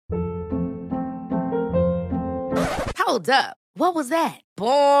Hold up. What was that?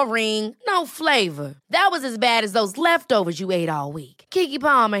 Boring. No flavor. That was as bad as those leftovers you ate all week. Keke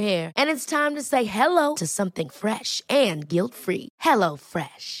Palmer here, and it's time to say hello to something fresh and guilt-free. Hello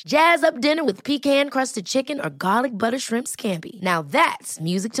Fresh. Jazz up dinner with pecan-crusted chicken or garlic butter shrimp scampi. Now that's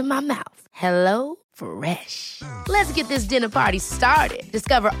music to my mouth. Hello Fresh. Let's get this dinner party started.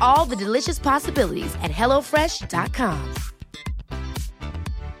 Discover all the delicious possibilities at hellofresh.com.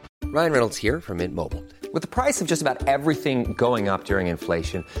 Ryan Reynolds here from Mint Mobile. With the price of just about everything going up during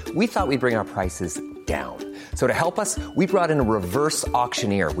inflation, we thought we'd bring our prices down. So to help us, we brought in a reverse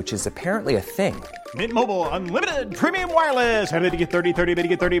auctioneer, which is apparently a thing. Mint Mobile Unlimited Premium Wireless. How to get 30, 30, bit to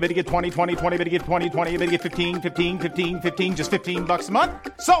get 30, bit to get 20, 20, 20, bit to get 20, 20, bit to get 15, 15, 15, 15, just $15 a month?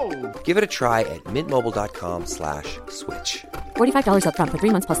 Sold! Give it a try at mintmobile.com/switch. $45 up front for 3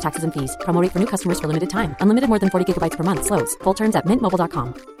 months plus taxes and fees. Promo rate for new customers for limited time. Unlimited more than 40 gigabytes per month. Slows full terms at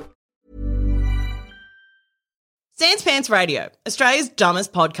mintmobile.com. Sans Pants Radio, Australia's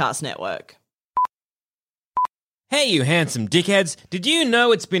dumbest podcast network. Hey, you handsome dickheads. Did you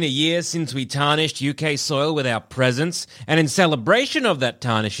know it's been a year since we tarnished UK soil with our presence? And in celebration of that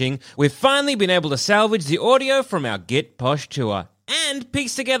tarnishing, we've finally been able to salvage the audio from our Get Posh tour and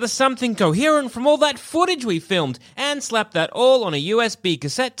piece together something coherent from all that footage we filmed and slap that all on a USB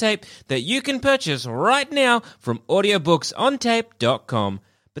cassette tape that you can purchase right now from audiobooksontape.com.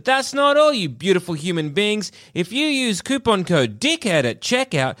 But that's not all, you beautiful human beings. If you use coupon code DICKHEAD at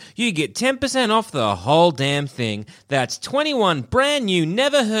checkout, you get 10% off the whole damn thing. That's 21 brand new,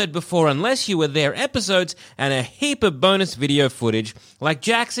 never heard before unless you were there episodes and a heap of bonus video footage, like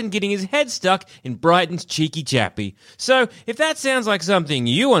Jackson getting his head stuck in Brighton's Cheeky Chappie. So, if that sounds like something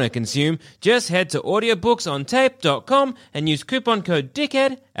you want to consume, just head to audiobooksontape.com and use coupon code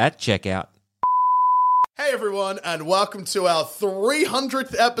DICKHEAD at checkout. Hey everyone, and welcome to our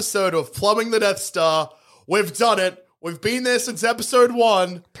 300th episode of Plumbing the Death Star. We've done it. We've been there since episode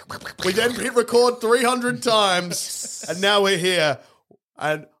 1. We then hit record 300 times, and now we're here.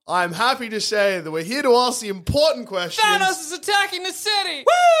 And I'm happy to say that we're here to ask the important questions. Thanos is attacking the city!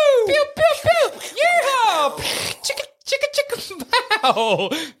 Woo! Pew, pew, pew! Yeehaw! Chicka, chicka, chicka, pow!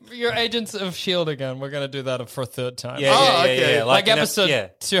 You're Agents of S.H.I.E.L.D. again. We're going to do that for a third time. Okay. Like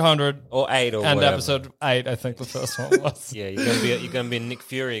episode 200. Or 8 or and whatever. episode 8, I think the first one was. Yeah, you're gonna be Nick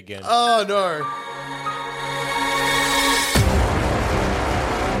Fury again. Oh, no.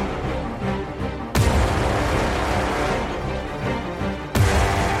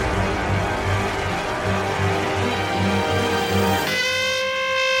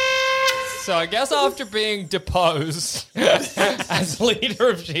 So I guess after being deposed as leader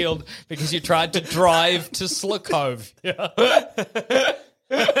of S.H.I.E.L.D. because you tried to drive to Slakovia.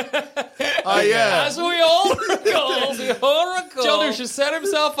 Oh, yeah. As we all recall, John Dusha set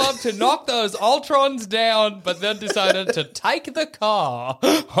himself up to knock those Ultrons down, but then decided to take the car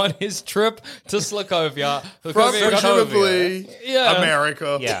on his trip to Slakovia. Presumably Yeah.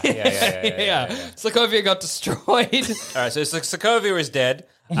 America. Yeah. Slakovia got destroyed. All right, so Sokovia is dead.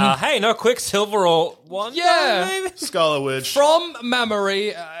 Hey, no Quicksilver or one? Yeah. Maybe? Scarlet Witch. From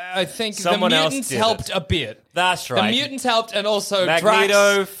memory, I think Someone the else mutants did helped it. a bit. That's right. The mutants helped, and also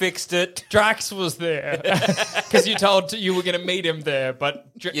Magneto fixed it. Drax was there because you told you were going to meet him there, but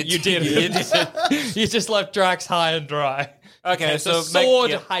you didn't. You just left Drax high and dry. Okay, so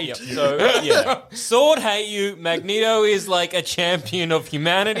sword hate. So yeah, sword hate you. Magneto is like a champion of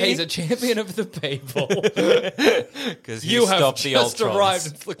humanity. He's a champion of the people. Because You have stopped the just Ultrons. arrived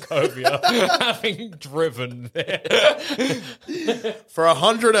in Slakovia, having driven there. For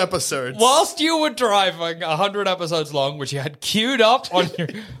 100 episodes. Whilst you were driving 100 episodes long, which you had queued up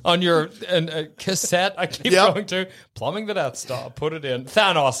on your cassette, I keep going to Plumbing the Death Star. Put it in.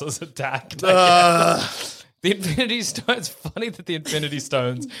 Thanos is attacked. The Infinity Stones. It's funny that the Infinity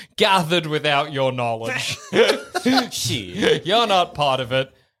Stones gathered without your knowledge. Shit. You're not part of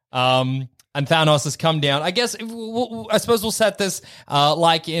it. And Thanos has come down. I guess, I suppose we'll set this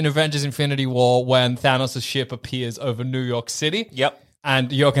like in Avengers Infinity War when Thanos' ship appears over New York City. Yep.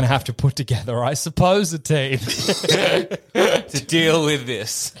 And you're going to have to put together, I suppose, a team. To deal with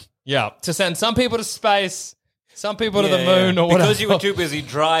this. Yeah. To send some people to space, some people to the moon or whatever. Because you were too busy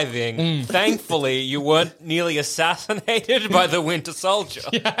driving, thankfully you weren't nearly assassinated by the Winter Soldier.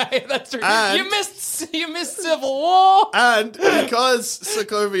 Yeah, that's true. And- you missed Civil War. And because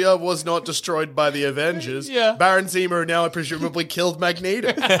Sokovia was not destroyed by the Avengers, Baron Zemo now presumably killed Magneto.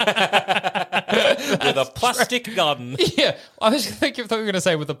 With a plastic gun. Yeah, I was thinking, I thought you were going to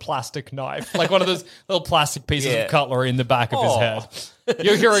say with a plastic knife, like one of those little plastic pieces of cutlery in the back of his head.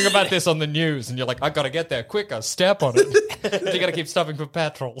 You're hearing about this on the news, and you're like, I gotta get there quicker. Step on it. You gotta keep stopping for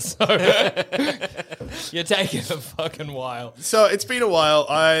petrol. So you're taking a fucking while. So it's been a while.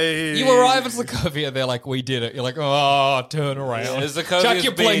 You arrive at Sokovia, they're like, we did it. You're like, oh, turn around. Yeah, Sokovia's Chuck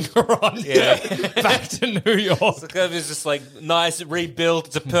your blinker on. Yeah. Back to New York. Sokovia's just like nice, rebuilt.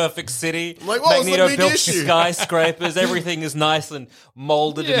 It's a perfect city. Like, what was the Magneto big built issue? skyscrapers. Everything is nice and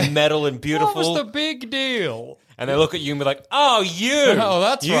molded and metal and beautiful. What was the big deal? And they look at you and be like, oh, you. Oh,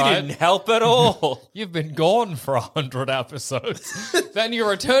 that's you right. didn't help at all. You've been gone for 100 episodes. Then you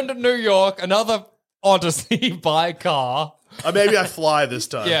return to New York, another odyssey by car. Maybe I fly this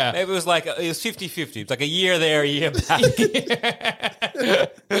time. Yeah. Maybe it was 50-50. It's like a year there, a year back.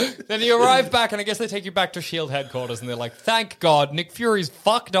 Then you arrive back, and I guess they take you back to S.H.I.E.L.D. headquarters, and they're like, thank God, Nick Fury's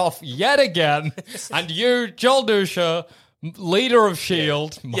fucked off yet again. And you, Joel Dusha, leader of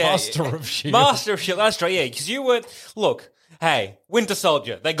S.H.I.E.L.D., master of S.H.I.E.L.D. Master of S.H.I.E.L.D., that's right, yeah, because you were... Look, hey, Winter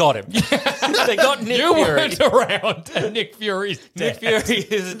Soldier, they got him. They got Nick You Fury. went around, and Nick Fury's dead. Nick Fury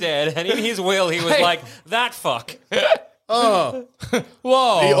is dead, and in his will, he was Hey. like, that fuck. Oh,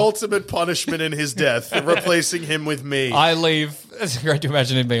 Whoa. the ultimate punishment in his death, replacing him with me. I leave. It's great to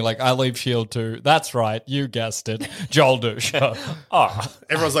imagine him being like, I leave S.H.I.E.L.D. too. That's right. You guessed it. Joel Dusha. Oh,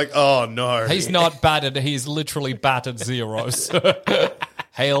 Everyone's like, oh no. He's not battered. He's literally battered zero. So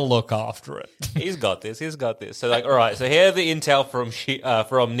he'll look after it. he's got this. So like, all right. So here's the intel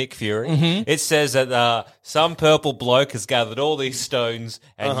from Nick Fury. Mm-hmm. It says that some purple bloke has gathered all these stones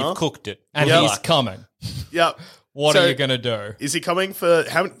and you've cooked it. And Good he's luck. coming. Yep. What So- are you going to do? Is he coming for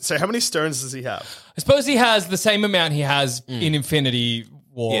how many stones does he have? I suppose he has the same amount he has in Infinity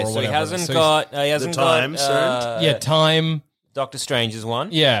War Yeah, or so whatever. he hasn't So got. He hasn't time got. stone? yeah, time. Doctor Strange's one.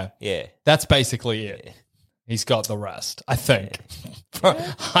 Yeah. Yeah. That's basically it. He's got the rest, I think.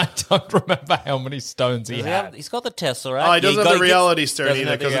 I don't remember how many stones he had. He's got the Tesseract. Oh, he doesn't have the reality stone doesn't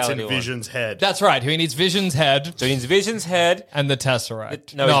either have the because it's in reality one. Vision's head. That's right. He needs Vision's head So he's Vision's head. and the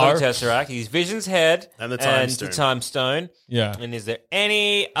Tesseract. No, he's got the Tesseract. He's Vision's head And the Time Stone. the Time Stone. Yeah. And is there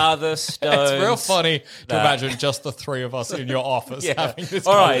any other stones? It's real funny to that- imagine just the three of us in your office Yeah. having this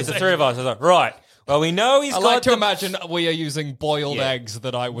All right, it's the conversation. three of us. I was like, right. Well, we know he's I got like to the- imagine we are using boiled Yeah. eggs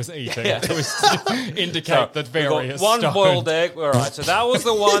that I was eating Yeah. to indicate So, that we've got various one stones. boiled egg. All right, so that was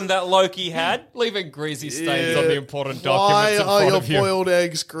the one that Loki had. Leaving greasy stains Yeah. on the important Why documents in are front your of you. boiled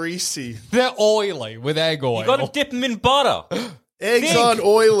eggs greasy? They're oily with egg oil. You got to dip them in butter. Eggs Think. aren't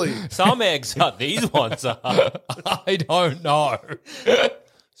oily. Some eggs are. These ones are. I don't know.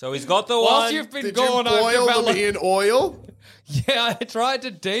 So he's got the Whilst one. you've been Did you gone, I've boil them developed... in oil? Yeah, I tried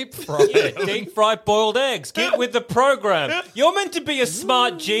to deep fry them. Deep fried boiled eggs. Get with the program. You're meant to be a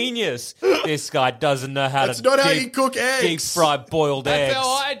smart genius. This guy doesn't know how That's to not how deep, you cook eggs. deep fried boiled That's eggs. how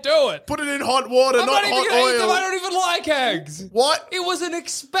I do it. Put it in hot water, I'm not not even hot gonna eat them. I oil. don't even like eggs. What? It was an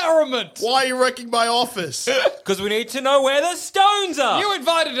experiment. Why are you wrecking my office? Because we need to know where the stones are. You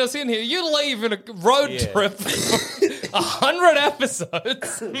invited us in here. You leave in a road Yeah. trip for 100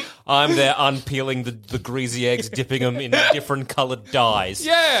 episodes. I'm there unpeeling the greasy eggs, dipping them in different coloured dyes.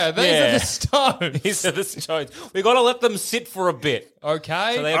 Yeah, these Yeah. are the stones. These are the stones. We got to let them sit for a bit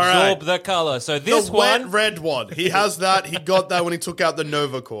Okay. so they All absorb right. the colour. So The this wet one. red one. He has that. He got that when he took out the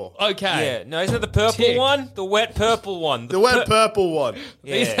Nova Core. Okay. Yeah, no, isn't it the purple Tick. one? The wet purple one. The wet purple one.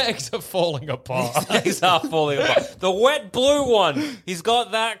 These Yeah. eggs are falling apart. Eggs are falling apart. The wet blue one. He's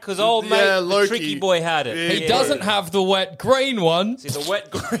got that because old mate, Yeah, the Loki. tricky boy, had it. He He doesn't have the wet green one. See, the wet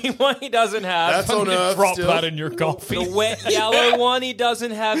green one he doesn't have. That's on Earth Drop still. that in your coffee. The wet yellow one he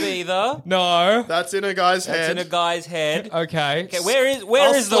doesn't have either. No. That's in a guy's That's head. in a guy's head. Okay. Okay, where is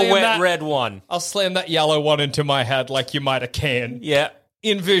I'll the slam wet that- red one? I'll slam that yellow one into my head like you might a can. Yeah,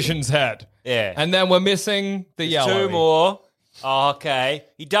 In Vision's head. yeah. And then we're missing the yellow. Two more. Oh, okay,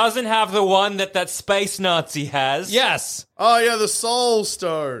 he doesn't have the one that space Nazi has. Yes. Oh, yeah, the Soul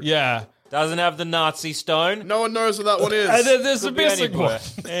Stone. Yeah. Doesn't have the Nazi stone. No one knows what that one is. And then there's a Could be missing anywhere.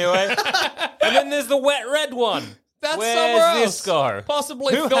 one. Anyway, and then there's the wet red one. That's Where's somewhere else. this go?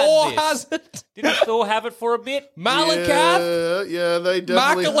 Possibly Who had Thor this? has it. Didn't Thor have it for a bit? Malakath. Yeah, they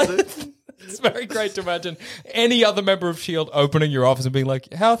definitely had it. Makalith. It's very great to imagine any other member of S.H.I.E.L.D. opening your office and being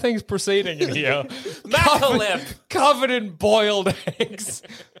like, how are things proceeding in here? Makalith. Covered in boiled eggs.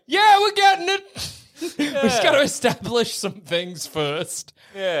 Yeah, we're getting it. We've just got to establish some things first.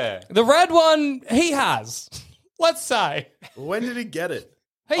 Yeah. The red one, he has. Let's say. When did he get it?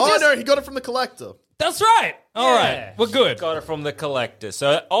 He Oh, just- no, he got it from the collector. That's right. All right, we're good. Got it from the collector.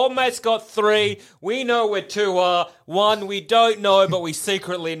 So old mate's got 3. We know where 2 are. 1 we don't know, but we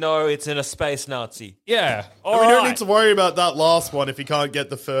secretly know it's in a space Nazi. Yeah. We don't need to worry about that last one if he can't get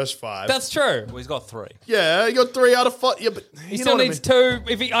the first 5. That's true. Well, he's got 3. Yeah, he got 3 out of 5. Yeah, but He still needs 2.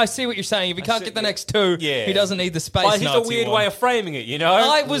 I see what you're saying. If he can't get the next 2, he doesn't need the space But it's Nazi a weird one. way of framing it, you know?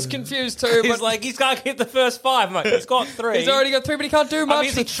 I was confused too, He's but like, he's got to get the first 5, mate. He's got 3. he's already got 3, but he can't do much. I mean,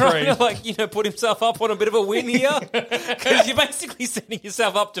 is he with trying 3. to, put himself up on a bit of a win here? Because you're basically setting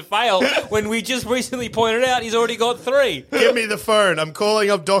yourself up to fail when we just recently pointed out he's already got 3. give me the phone. I'm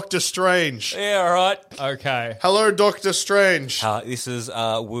calling up Doctor Strange. Yeah, all right. Okay. Hello, Doctor Strange. This is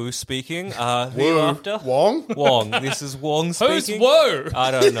Wu speaking. Who are you after? Wong? Wong. This is Wong speaking. Who's Woo?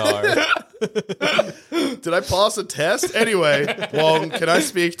 I don't know. Did I pass a test? Anyway, Wong, can I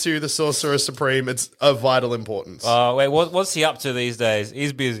speak to the Sorcerer Supreme? It's of vital importance. Wait, what's he up to these days?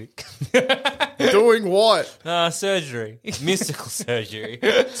 He's busy. Doing what? Surgery. Mystical surgery.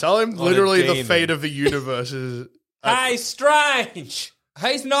 Tell him a literally the demon. fate of the universe is... Hey, Strange!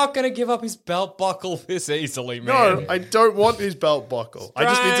 He's not going to give up his belt buckle this easily, man. No, I don't want his belt buckle. I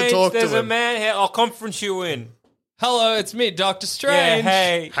just need to Strange, talk there's to a him. man here. I'll conference you in. Hello, it's me, Doctor Strange. Yeah,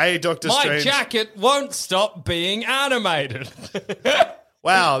 hey. Hey, Doctor My Strange. jacket won't stop being animated.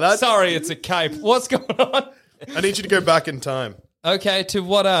 Wow, that's... Sorry, it's a cape. What's going on? I need you to go back in time. Okay, to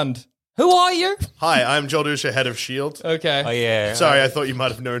what end? Who are you? Hi, I'm Joel Dusha, head of S.H.I.E.L.D. Okay. Oh, yeah. Sorry, I thought you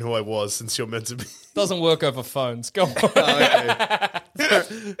might have known who I was since you're meant to be... Doesn't work over phones. Go on.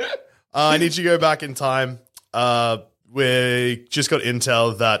 I need you to go back in time. We just got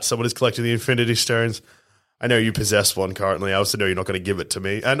intel that someone is collecting the Infinity Stones. I know you possess one currently. I also know you're not going to give it to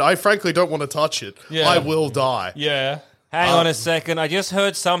me. And I frankly don't want to touch it. Yeah. I will die. Yeah. Hang on a second. I just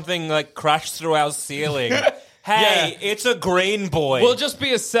heard something crash through our ceiling. Hey, it's a green boy. We'll just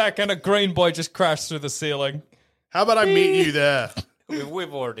be a second. A green boy just crashed through the ceiling. How about I meet you there?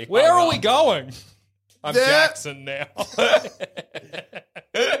 We've already. Where are we going? I'm There. Jackson now.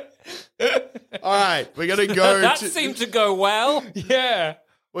 All right, we're going to go That to... seemed to go well. Yeah.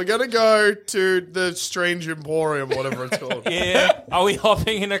 We're going to go to the Strange Emporium, whatever it's called. Yeah. Are we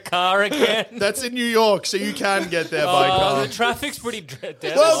hopping in a car again? That's in New York, so you can get there by car. The traffic's pretty deadlocked.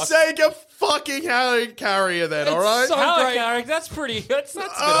 Well, take a fucking carrier then, all right? so great. Carrick, that's pretty. That's a bit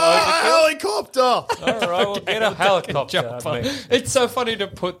A overkill. helicopter! All right, we'll get a helicopter. Jumper. It's so funny to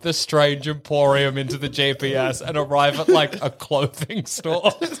put the Strange Emporium into the GPS and arrive at a clothing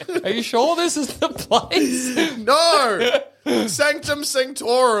store. Are you sure this is the place? No! Sanctum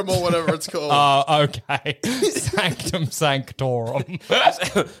Sanctorum or whatever it's called. Oh, okay. Sanctum Sanctorum.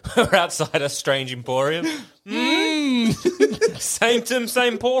 We're outside a strange emporium. Sanctum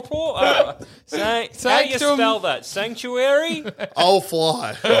Sanctorum? How do you Sanctum- spell that? Sanctuary? I'll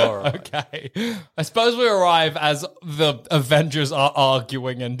fly. All right. Okay. I suppose we arrive as the Avengers are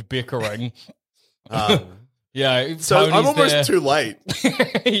arguing and bickering. Yeah, So Tony's I'm almost there. too late.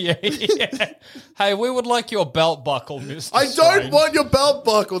 yeah. Hey, we would like your belt buckle, Mr. I don't Strange. want your belt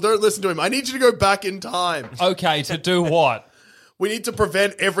buckle. Don't listen to him. I need you to go back in time. Okay, to do what? We need to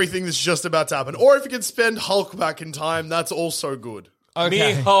prevent everything that's just about to happen. Or if you can spend Hulk back in time, that's also good.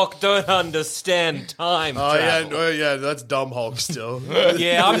 Okay. Me, Hulk, don't understand time travel. Yeah, that's dumb Hulk still.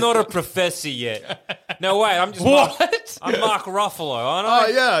 Yeah, I'm not a professor yet. No, wait, I'm just What? I'm Mark Ruffalo, aren't Oh,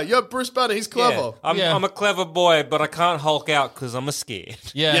 I? yeah, Bruce Banner, he's clever. Yeah. I'm a clever boy, but I can't Hulk out because I'm scared.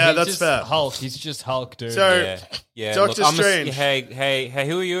 Yeah, Yeah, that's just fair. Hulk. He's just Hulk, dude. So, Yeah. Doctor look, Strange. Hey,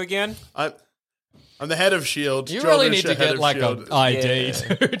 who are you again? I'm the head of S.H.I.E.L.D. you Joel really Dusha, need to head get of like S.H.I.E.L.D. an ID,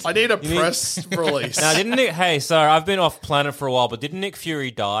 Yeah. dude. I need a press release. Now, didn't Nick? Hey, sorry, I've been off planet for a while, but didn't Nick Fury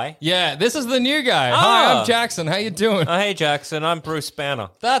die? Yeah, this is the new guy. Hi, I'm Jackson. How you doing? Oh, hey, Jackson, I'm Bruce Banner.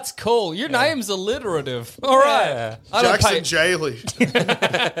 That's cool. Your name's alliterative. All right. Yeah. I don't Jackson pay- J. Lee.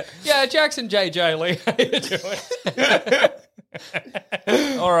 Yeah, Jackson J. Lee. How you doing?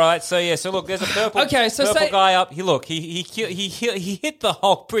 All right, so look, there's a purple. Okay, so purple say- guy up. He hit the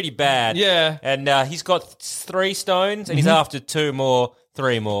Hulk pretty bad. Yeah. and he's got 3 stones, and he's after 2 more,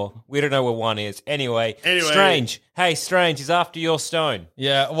 3 more. We don't know where one is. Anyway, Strange. Hey, Strange, he's after your stone.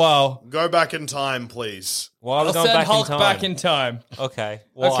 Yeah, well, Go back in time, please. Why are we I'll going send back Hulk in time? back in time. Okay.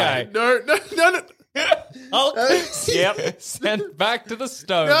 Why? Okay. No. Hulk Yep. sent back to the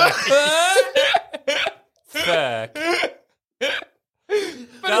stone. Fuck.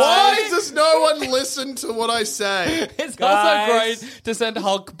 Why does no one listen to what I say? It's Guys. also great to send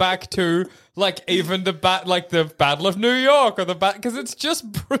Hulk back to even the the Battle of New York or because it's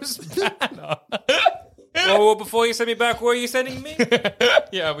just Bruce Banner. Well, before you send me back, where are you sending me?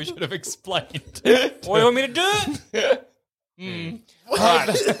 Yeah, we should have explained. What do you want me to do? All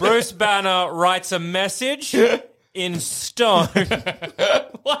right. Bruce Banner writes a message in stone.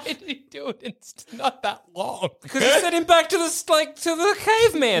 Why did he do it in not that long? Because he sent him back to the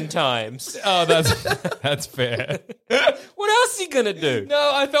caveman times. Oh, that's fair. What else is he gonna do?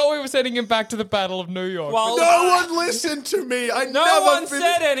 No, I thought we were sending him back to the Battle of New York. Well, No one listened to me. no one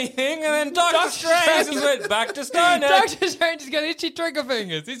said anything, and then Doctor Strange just went back to Stone Age. Doctor Strange has got itchy trigger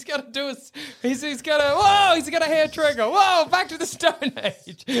fingers. He's got to do he's got a hair trigger. Whoa, back to the Stone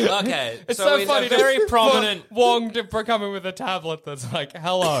Age. Okay, It's so so he's funny. a very to prominent. Wong coming with a tablet that's like,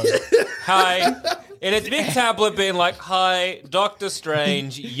 hello. Hi. And it's big tablet being like, hi, Doctor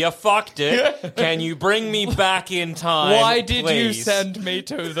Strange, you fucked it. Can you bring me back in time? Why did you please? send me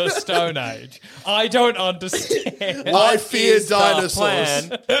to the Stone Age? I don't understand. I fear is the dinosaurs.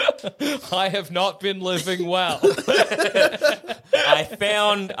 plan? I have not been living well. I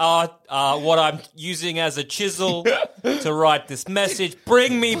found what I'm using as a chisel to write this message.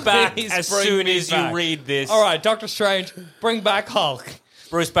 Bring me back Please as bring soon me as back. you read this. All right, Doctor Strange, bring back Hulk.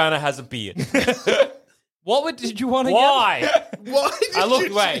 Bruce Banner has a beard. Did you want to Why? Why did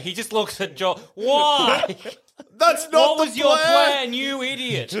you He just looks at Joel. Why? That's not What the was your plan, you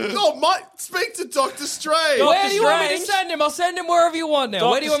idiot? No, speak to Doctor Strange. Where do you want me to Strange? send him? I'll send him wherever you want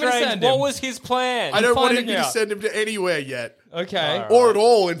now. Where do you want me to send him? What was his plan? I don't want finding you to out. send him to anywhere yet. Okay. Or at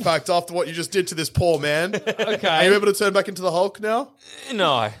all, in fact, after what you just did to this poor man. Okay. Are you able to turn back into the Hulk now?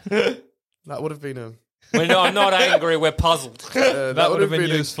 No. That would have been a... I'm not angry, we're puzzled. that would have been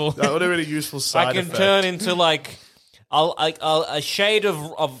useful. That would have been a useful side I can effect. turn into like a shade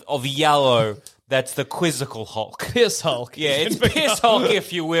of yellow. That's the quizzical Hulk. Piss Hulk. Yeah, it's Piss Hulk,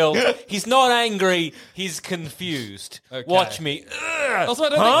 if you will. He's not angry. He's confused. Okay. Watch me. Also, I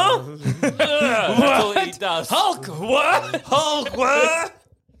don't think... That's all he does. Hulk, what? Hulk, what?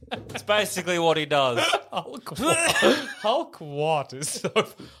 It's basically what he does. Hulk what? Hulk what is so...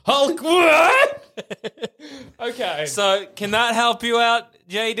 Hulk what? Okay. So, can that help you out,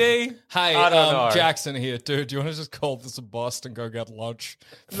 JD? Hey, I don't know. Jackson here, dude. Do you want to just call this a bust and go get lunch?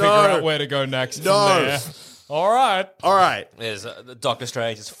 Figure No. out where to go next No. from there. All right. All right. There's Doctor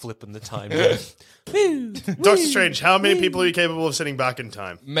Strange is flipping the time. Doctor Strange, how many people are you capable of sending back in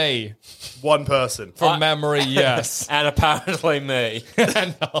time? Me. One person. From memory, yes. And apparently me.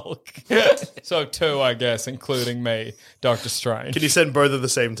 And Hulk. So 2, I guess, including me, Doctor Strange. Can you send both at the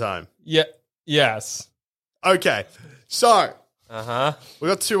same time? Yeah. Yes. Okay. So, Uh-huh. we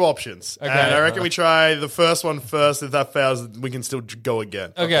got 2 options. Okay. And I reckon we try the first one first. If that fails, we can still go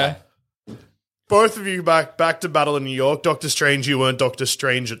again. Okay. Both of you back to Battle in New York. Doctor Strange, you weren't Doctor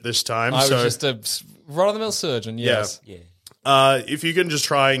Strange at this time. I was so, just a run-of-the-mill surgeon, yes. Yeah. if you can just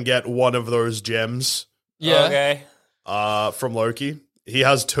try and get one of those gems Yeah. Okay. from Loki. He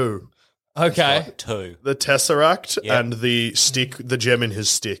has 2. Okay. 2. The Tesseract Yep. and the stick, the gem in his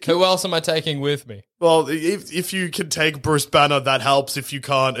stick. Who else am I taking with me? Well, if you can take Bruce Banner, that helps. If you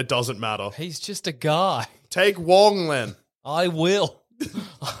can't, it doesn't matter. He's just a guy. Take Wong, Len. I will.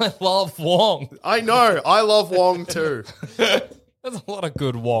 I love Wong. I know. I love Wong too. There's a lot of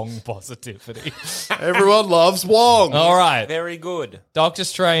good Wong positivity. Everyone loves Wong. All right. Very good. Doctor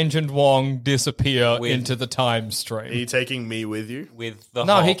Strange and Wong disappear With- into the time Are you stream. taking me with you? With the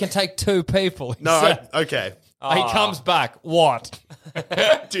No, Hulk. he can take 2 people. He No. said. Okay. He comes back. What?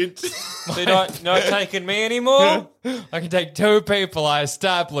 Dude. So you're not taking me anymore? I can take 2 people. I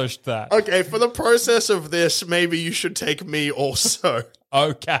established that. Okay, for the process of this, maybe you should take me also.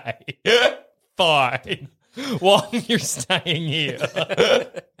 Okay. Fine. Wong, you're staying here.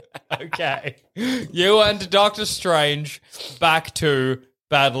 Okay. You and Doctor Strange back to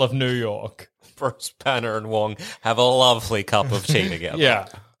Battle of New York. Bruce Banner and Wong have a lovely cup of tea together. Yeah.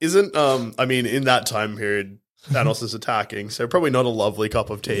 Isn't, I mean, in that time period, Thanos is attacking, so probably not a lovely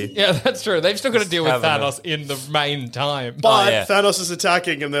cup of tea. Yeah, that's true. They've still got to deal with having Thanos in the main time. But yeah. Thanos is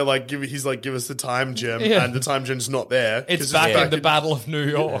attacking, and they're like, give us the time gem, Yeah. and the time gem's not there. It's 'cause back in the Battle of New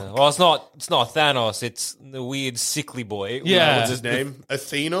York. Well, it's not Thanos. It's the weird sickly boy. Yeah. What's his name?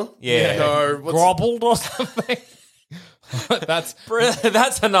 Athena? Yeah. No, what's Grobbled or something. That's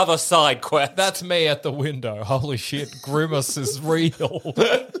That's another side quest. that's me at the window. Holy shit, Grimace is real.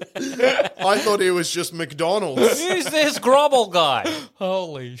 I thought it was just McDonald's. Who's this Grobble guy?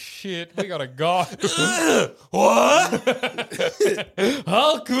 Holy shit, we gotta go. What?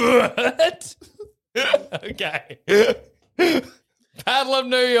 Oh, good. Okay. Battle of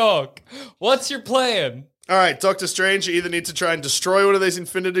New York. What's your plan? All right, Doctor Strange, you either need to try and destroy one of these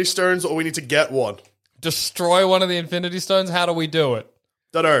Infinity Stones, or we need to get one. Destroy one of the Infinity Stones? How do we do it?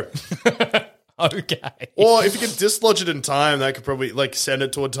 Don't know. Okay. Or if you can dislodge it in time, that could probably, like, send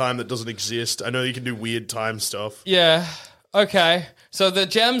it to a time that doesn't exist. I know you can do weird time stuff. Yeah. Okay. So the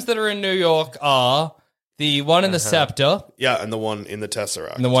gems that are in New York are the one in the scepter Yeah, and the one in the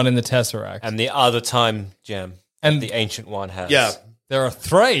Tesseract. and the one in the Tesseract. And the other time gem. And the ancient one has. Yeah. there are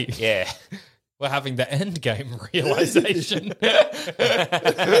 3. Yeah. We're having the end game realization. Oh,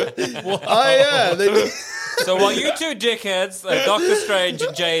 yeah. So while you two dickheads, Doctor Strange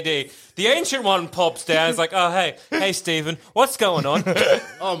and JD, the ancient one pops down. It's like, oh, hey, Stephen, what's going on?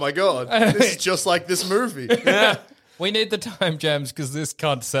 Oh, my God. This is just like this movie. We need the time gems because this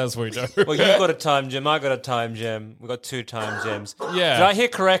cunt says we do. Well, you've got a time gem. I got a time gem. We got 2 time gems. Yeah. Did I hear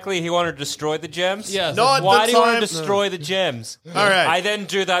correctly? He wanted to destroy the gems. Yes. Not Why the do you want time- to destroy the gems? All right. I then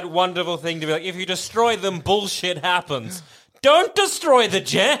do that wonderful thing to be like, if you destroy them, bullshit happens. Don't destroy the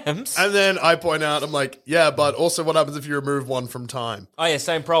gems. And then I point out, I'm like, yeah, but also what happens if you remove one from time? Oh yeah,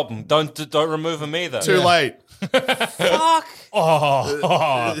 same problem. Don't remove them either. Too late. Fuck.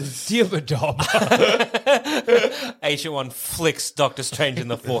 Diabadom. Ancient one flicks Doctor Strange in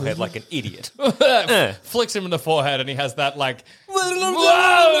the forehead like an idiot. Flicks him in the forehead and he has that like,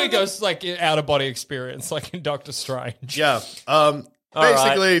 whoa! He goes like out of body experience like in Doctor Strange. Yeah.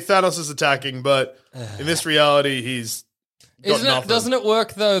 Basically, Thanos is attacking, but in this reality, he's got nothing. Doesn't it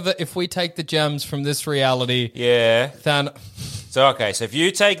work though that if we take the gems from this reality, Yeah. So if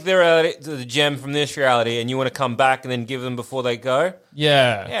you take the gem from this reality and you want to come back and then give them before they go,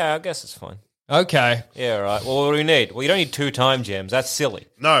 yeah. I guess it's fine. Okay. Yeah, all right. Well, what do we need? Well, you don't need 2 time gems. That's silly.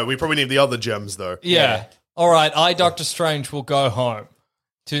 No, we probably need the other gems, though. Yeah. All right. Doctor Strange, will go home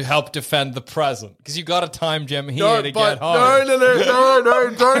to help defend the present because you got a time gem here to get home.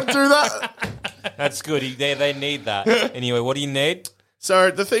 No, don't do that. That's good. They need that. Anyway, what do you need?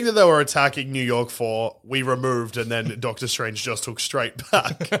 So the thing that they were attacking New York for, we removed, and then Doctor Strange just took straight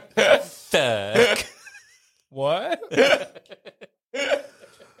back. Fuck. What?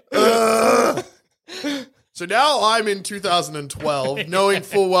 So now I'm in 2012, knowing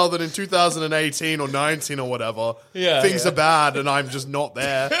full well that in 2018 or 19 or whatever, things are bad and I'm just not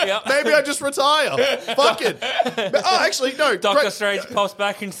there. Maybe I just retire. Fuck it. Oh, actually, no. Doctor Strange pops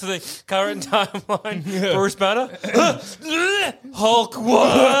back into the current timeline. Bruce Banner. Hulk,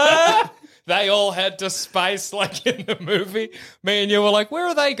 what? They all head to space like in the movie. Me and you were like, where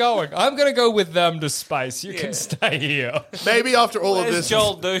are they going? I'm going to go with them to space. You can stay here. Maybe after all of Where's this,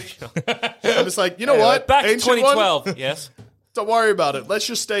 Joel Douche? I'm just like, you know what? Back to Ancient 2012. One, Yes. don't worry about it. Let's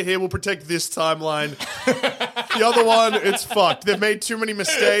just stay here. We'll protect this timeline. The other one, it's fucked. They've made too many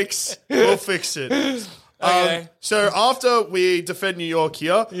mistakes. We'll fix it. Okay. So after we defend New York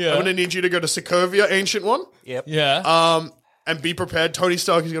here, I'm going to need you to go to Sokovia, Ancient One. Yep. Yeah. And be prepared. Tony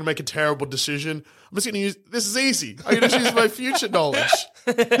Stark is going to make a terrible decision. I'm just going to use... This is easy. I'm going to use my future knowledge.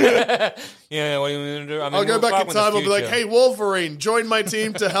 Yeah, what are you going to do? I mean, I'll go we're back fine in with the time. I'll be like, future. hey, Wolverine, join my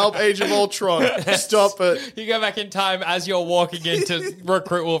team to help Age of Ultron. Stop it. You go back in time as you're walking in to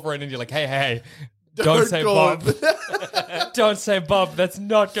recruit Wolverine and you're like, hey, don't say go Bob. Don't say Bob. That's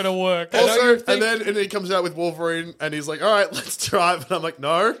not going to work. Also, and then he comes out with Wolverine and he's like, all right, let's drive. And I'm like,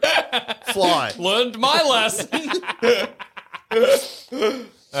 no, fly. Learned my lesson.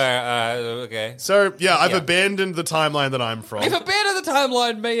 Okay. So, yeah, I've abandoned the timeline that I'm from. If abandoned the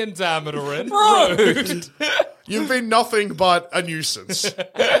timeline me and Dammit are in. Rude. You've been nothing but a nuisance.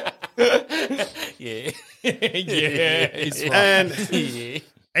 Yeah. Yeah, he's right. And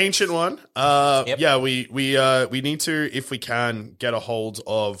Ancient One, yeah, we need to, if we can, get a hold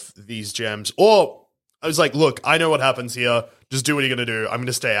of these gems. Or I was like, look, I know what happens here. Just do what you're going to do. I'm going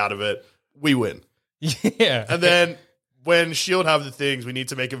to stay out of it. We win. Yeah. And then when S.H.I.E.L.D. have the things, we need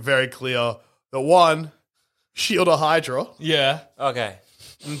to make it very clear that 1, S.H.I.E.L.D. are Hydra, Yeah. Okay.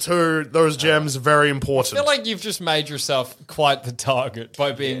 and 2, those gems are very important. I feel like you've just made yourself quite the target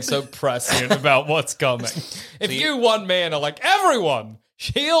by being so prescient about what's coming. If you one man are like, everyone,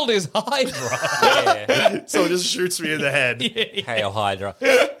 S.H.I.E.L.D. is Hydra. Yeah. So it just shoots me in the head. Hail Hydra.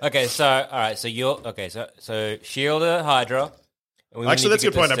 Okay, so all right, so you're okay. So Shield Hydra. and we Actually, need that's to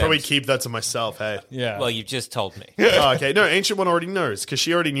a get good point. the I probably stems. keep that to myself, hey. Yeah. Well, you've just told me. Oh, okay, no, Ancient One already knows, because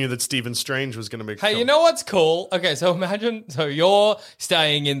she already knew that Stephen Strange was going to make Hey, you know what's cool? Okay, so imagine, so you're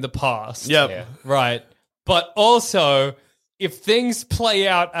staying in the past. Yep. Yeah. Right. But also, if things play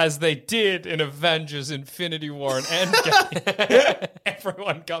out as they did in Avengers Infinity War and Endgame,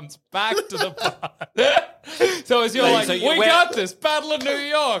 everyone comes back to the past. So as you're like, so we got this, Battle of New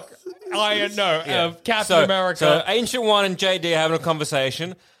York. Captain America. So Ancient One and JD are having a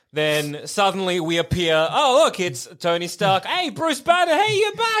conversation. Then suddenly we appear. Oh, look, it's Tony Stark. Hey, Bruce Banner. Hey,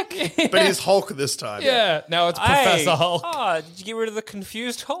 you're back. But he's Hulk this time. yeah, now it's Hey. Professor Hulk. Oh, did you get rid of the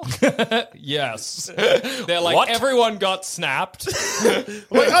confused Hulk? Yes. They're like, What? everyone got snapped.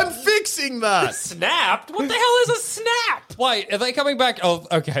 Like, I'm fixing that. Snapped? What the hell is a snap? Wait, are they coming back? Oh,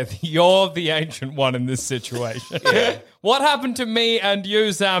 okay. You're the ancient one in this situation. What happened to me and you,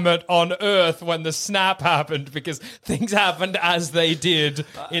 Zamet, on Earth when the snap happened? Because things happened as they did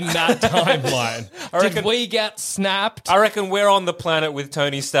in that timeline. Did we get snapped? I reckon we're on the planet with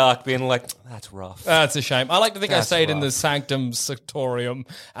Tony Stark being like, that's rough. That's a shame. I like to think I That's stayed in rough. the Sanctum Sanctorum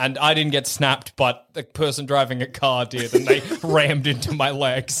and I didn't get snapped, but the person driving a car did, and they rammed into my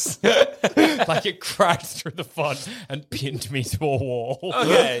legs. Like it cracked through the front and pinned me to a wall.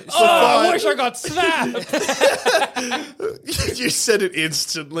 Okay, so I wish I got snapped. You said it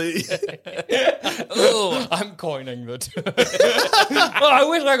instantly. I'm coining the term. I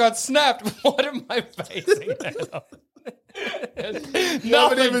wish I got snapped. What am I facing now? You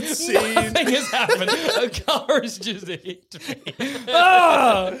haven't even seen. Nothing has happened. A car has just hit me.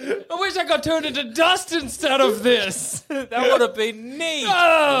 I wish I got turned into dust instead of this. that would have been neat.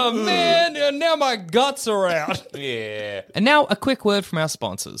 Oh, man. And now my guts are out. Yeah. And now a quick word from our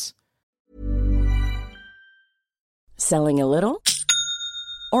sponsors. Selling a little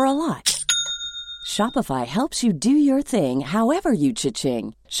or a lot? Shopify helps you do your thing however you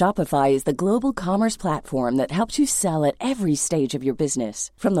cha-ching. Shopify is the global commerce platform that helps you sell at every stage of your business.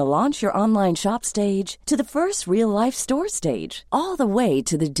 From the launch your online shop stage to the first real-life store stage, all the way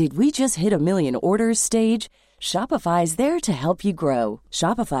to the did we just hit a million orders stage. Shopify is there to help you grow.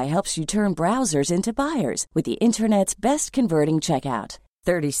 Shopify helps you turn browsers into buyers with the internet's best converting checkout.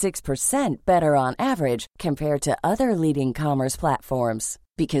 36% better on average compared to other leading commerce platforms.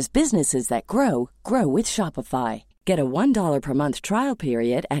 Because businesses that grow, grow with Shopify. Get a $1 per month trial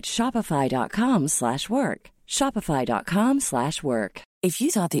period at shopify.com/work. Shopify.com/work. If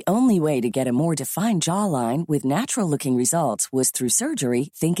you thought the only way to get a more defined jawline with natural-looking results was through surgery,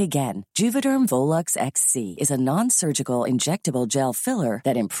 think again. Juvederm Volux XC is a non-surgical injectable gel filler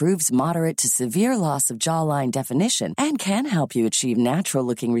that improves moderate to severe loss of jawline definition and can help you achieve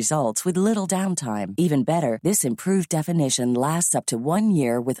natural-looking results with little downtime. Even better, this improved definition lasts up to 1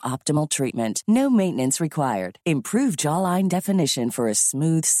 year with optimal treatment. No maintenance required. Improve jawline definition for a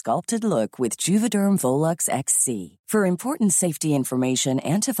smooth, sculpted look with Juvederm Volux XC. For important safety information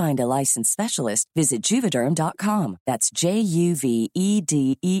and to find a licensed specialist, visit Juvederm.com. That's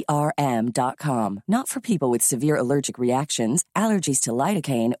JUVEDERM.com. Not for people with severe allergic reactions, allergies to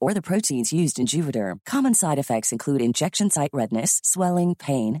lidocaine, or the proteins used in Juvederm. Common side effects include injection site redness, swelling,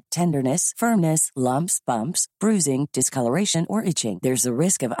 pain, tenderness, firmness, lumps, bumps, bruising, discoloration, or itching. There's a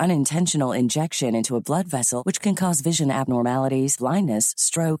risk of unintentional injection into a blood vessel, which can cause vision abnormalities, blindness,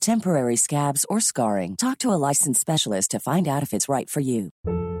 stroke, temporary scabs, or scarring. Talk to a licensed specialist to find out if it's right for you.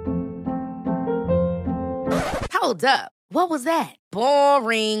 Hold up. What was that?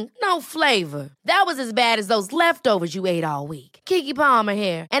 Boring. No flavor. That was as bad as those leftovers you ate all week. Keke Palmer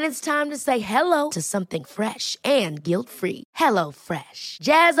here, and it's time to say hello to something fresh and guilt-free. Hello Fresh.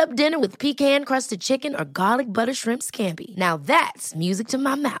 Jazz up dinner with pecan-crusted chicken or garlic butter shrimp scampi. Now that's music to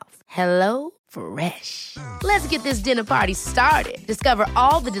my mouth. Hello Fresh. Let's get this dinner party started. Discover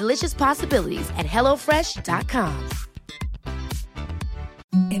all the delicious possibilities at HelloFresh.com.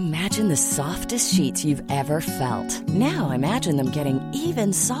 Imagine the softest sheets you've ever felt. Now imagine them getting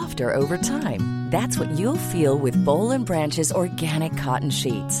even softer over time. That's what you'll feel with Boll & Branch's organic cotton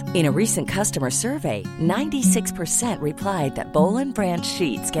sheets. In a recent customer survey, 96% replied that Boll & Branch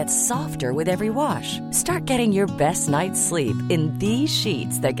sheets get softer with every wash. Start getting your best night's sleep in these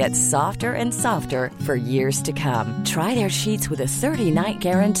sheets that get softer and softer for years to come. Try their sheets with a 30-night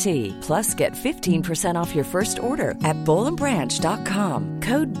guarantee. Plus, get 15% off your first order at bollandbranch.com.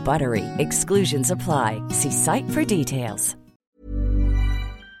 Code BUTTERY. Exclusions apply. See site for details.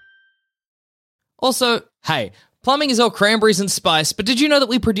 Also, hey, plumbing is all cranberries and spice, but did you know that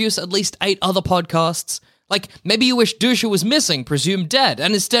we produce at least 8 other podcasts? Like, maybe you wish Dusha was missing, presumed dead,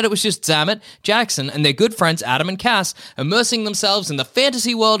 and instead it was just Zamet, Jackson, and their good friends Adam and Cass immersing themselves in the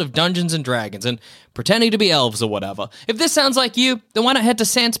fantasy world of Dungeons & Dragons and pretending to be elves or whatever. If this sounds like you, then why not head to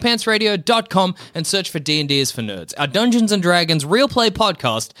sanspantsradio.com and search for D&D is for Nerds, our Dungeons & Dragons real play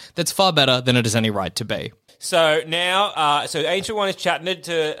podcast that's far better than it has any right to be. So now, Ancient One is chatting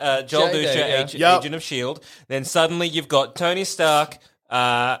to Joel Dusha, Agent of S.H.I.E.L.D. Then suddenly you've got Tony Stark,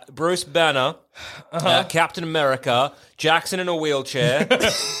 Bruce Banner, Captain America, Jackson in a wheelchair.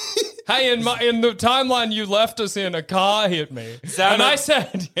 Hey, in the timeline you left us in, a car hit me. And I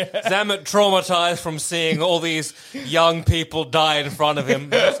said, Zamet traumatized from seeing all these young people die in front of him.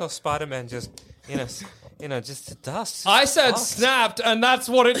 I saw Spider-Man just, just dust. I said snapped, and that's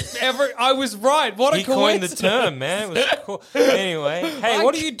what I was right. What a he coined coincidence. the term, man. It was cool. Anyway, hey,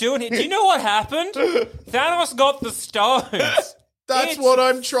 what are you doing here? Do you know what happened? Thanos got the stones. That's what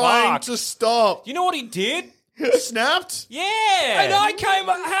I'm trying to stop. You know what he did? Snapped? Yeah. And I came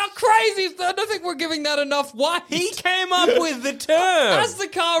up. How crazy is that? I don't think we're giving that enough weight. He came up with the term. As the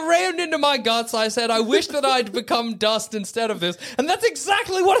car rammed into my guts, I said, I wish that I'd become dust instead of this. And that's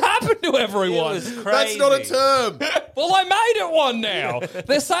exactly what happened to everyone. It was crazy. That's not a term. Well, I made it one now.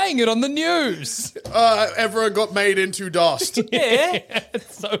 They're saying it on the news. Everyone got made into dust. Yeah.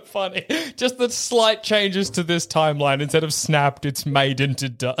 It's so funny. Just the slight changes to this timeline. Instead of snapped, it's made into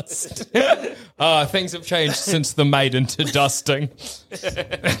dust. Things have changed since the made into dusting.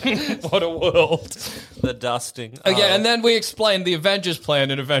 What a world. The dusting. Okay, and then we explained the Avengers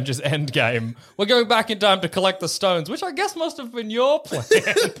plan in Avengers Endgame. We're going back in time to collect the stones, which I guess must have been your plan.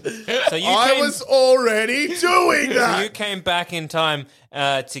 So I was already doing that. You came back in time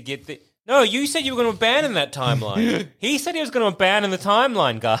to get the... No, you said you were going to abandon that timeline. He said he was going to abandon the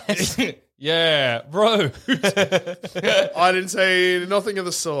timeline, guys. Yeah, bro. I didn't say nothing of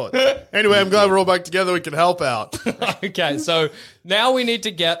the sort. Anyway, I'm glad we're all back together. We can help out. Okay, so now we need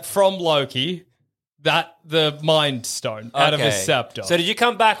to get from Loki the Mind Stone out of his scepter. So did you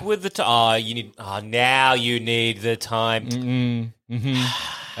come back with the now you need the time.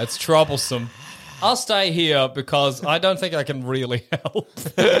 That's troublesome. I'll stay here because I don't think I can really help.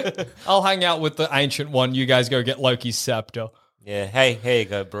 I'll hang out with the Ancient One. You guys go get Loki's scepter. Yeah, hey, here you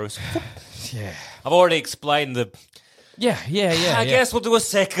go, Bruce. Yeah. I've already explained the... Yeah. I guess we'll do a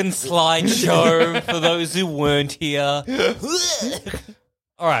second slideshow for those who weren't here.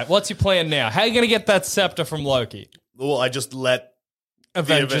 All right, what's your plan now? How are you going to get that scepter from Loki? Well, I just let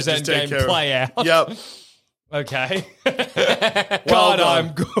Avengers take care Endgame of- play out. Yep. Okay. Well God, done.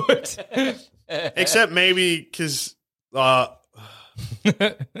 I'm good. Except maybe because...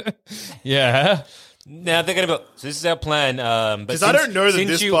 Yeah. Now they're going to be... So this is our plan. Because I don't know that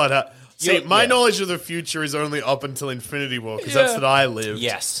this part... See, my yeah. knowledge of the future is only up until Infinity War, because that's that I lived.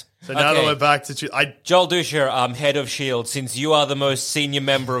 Yes. So now that Okay. we're back to... Joel Dusher, head of S.H.I.E.L.D., since you are the most senior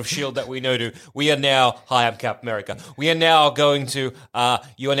member of S.H.I.E.L.D. that we know to, we are now... Hi, I'm Cap America. We are now going to...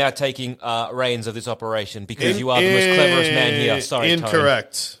 you are now taking reins of this operation because you are the most cleverest man here. Sorry,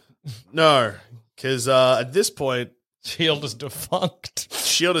 incorrect. No, because at this point... S.H.I.E.L.D. is defunct.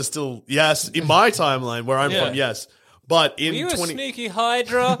 S.H.I.E.L.D. is still... Yes, in my timeline, where I'm from, yes. But in Were you 20... a sneaky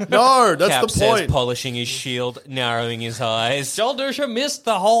Hydra? No, that's Cap the says, point. polishing his shield, narrowing his eyes. Joel Dusha missed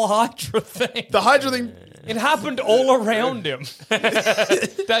the whole Hydra thing. The Hydra thing... It happened all around him.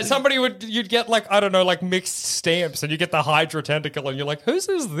 That somebody you'd get like, I don't know, like mixed stamps and you get the Hydra tentacle and you're like, whose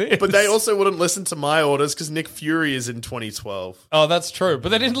is this? But they also wouldn't listen to my orders because Nick Fury is in 2012. Oh, that's true. But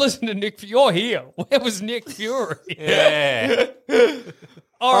they didn't listen to Nick Fury. You're here. Where was Nick Fury? Yeah.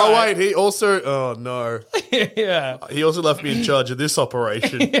 All Oh, right. wait, he also... Oh, no. Yeah. He also left me in charge of this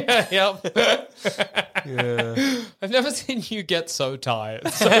operation. Yep. I've never seen you get so tired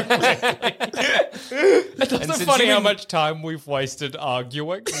so quickly. It's also since funny you how in- much time we've wasted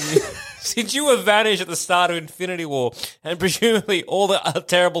arguing. Since you were vanished at the start of Infinity War, and presumably all the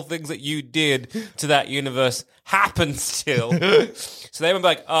terrible things that you did to that universe happen still, so they were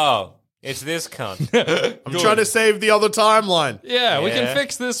like, oh, it's this cunt. I'm trying to save the other timeline. Yeah, we Yeah. can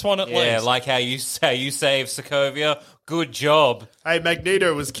fix this one at Yeah, least. like how you saved Sokovia. Good job. Hey,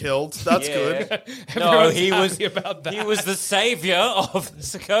 Magneto was killed. That's Yeah. good. No, Everyone's he was happy about that. He was the savior of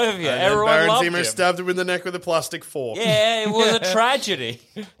Sokovia. And Everyone Baron loved Zemo him. stabbed him in the neck with a plastic fork. Yeah, it was a tragedy.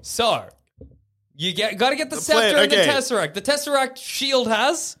 So, you got to get the plan, scepter and the okay. Tesseract. The Tesseract S.H.I.E.L.D.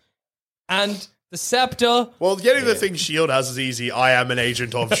 has, and the scepter... Well, getting the thing S.H.I.E.L.D. has is easy. I am an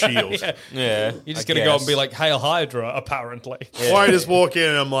agent of S.H.I.E.L.D. Yeah, You're just going to go and be like, Hail Hydra, apparently. Or I just walk in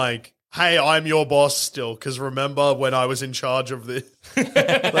and I'm like, hey, I'm your boss still, because remember when I was in charge of this?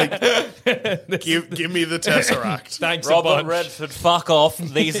 Like, give me the Tesseract. Thanks a Robert bunch. Redford, fuck off.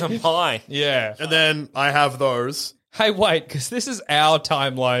 These are mine. Yeah. And then I have those. Hey, wait, because this is our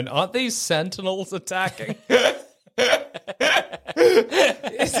timeline. Aren't these Sentinels attacking?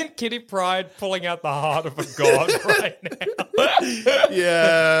 Isn't Kitty Pryde pulling out the heart of a god right now?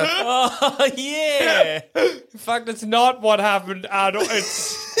 Yeah. Oh, yeah. In fact, it's not what happened at all.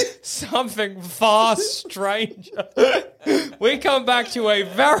 It's something far stranger. We come back to a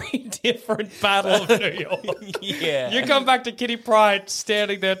very different Battle of New York. Yeah. You come back to Kitty Pryde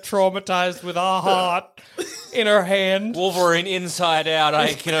standing there traumatized with her heart in her hand. Wolverine inside out,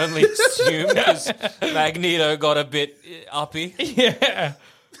 I can only assume, because Magneto got a bit uppy. Yeah.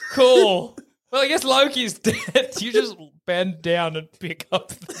 Cool. Well, I guess Loki's dead. You just bend down and pick up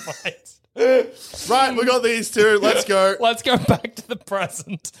the fight. Right, we got these two. Let's go. Let's go back to the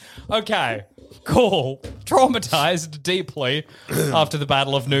present. Okay. Cool. Traumatized deeply after the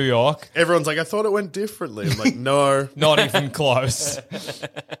Battle of New York. Everyone's like, I thought it went differently. I'm like, no. Not even close.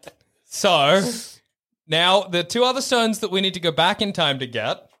 So, Now, the two other stones that we need to go back in time to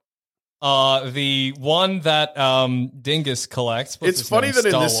get are the one that Dingus collects. What's It's his funny name? that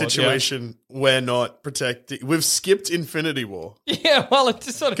in this Star-Lord, situation, we're not protecting. We've skipped Infinity War. Yeah, well, it's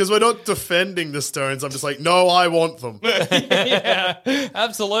just sort of... Because we're not defending the stones. I'm just like, no, I want them. yeah,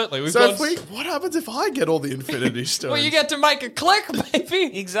 absolutely. We've So got... what happens if I get all the Infinity Stones? Well, you get to make a click,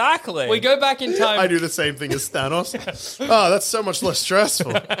 baby. Exactly. We go back in time. I do the same thing as Thanos. Oh, that's so much less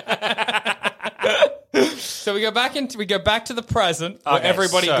stressful. So we go back to the present where Okay,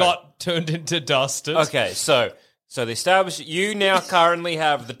 everybody so- got turned into dusted. Okay, so the established. You now currently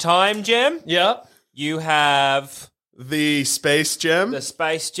have the time gem. Yeah. You have The Space Gem the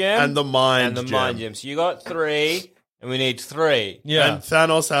space gem and the Mind and the Gem. mind gem. So you got 3, and we need 3. Yeah. And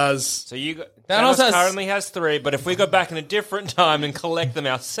Thanos has... So you got, Thanos has- currently has 3, but if we go back in a different time and collect them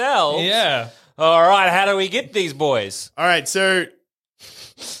ourselves, Yeah. All right, how do we get these boys? All right, so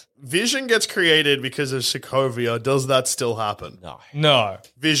Vision gets created because of Sokovia. Does that still happen? No.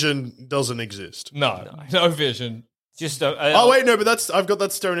 Vision doesn't exist. No vision. Just Oh wait, no, but I've got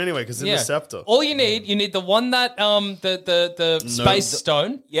that stone anyway because it's the scepter. All you need the one that the space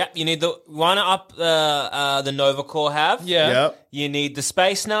stone. Yeah, you need the one up the Nova Corps have. Yeah. Yep. You need the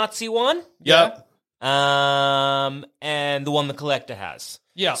Space Nazi one. Yep. And the one the Collector has.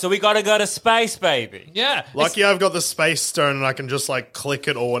 Yeah. So we got to go to space, baby. Yeah. Lucky I've got the space stone and I can just like click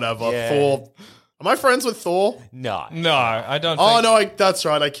it or whatever. Yeah. Thor. Am I friends with Thor? No. No, I don't Oh think... no, that's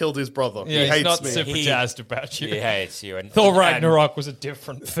right. I killed his brother. Yeah, he he's hates not me. super jazzed about you. He hates you. And, Thor and Ragnarok was a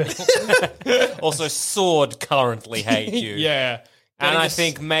different film. Also, Sword currently hate you. Yeah. And I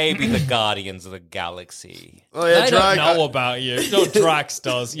think maybe the Guardians of the Galaxy. Oh yeah, They Drag. don't know about you. No, Drax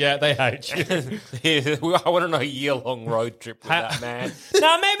does. Yeah, they hate you. I want to know a year-long road trip with that man.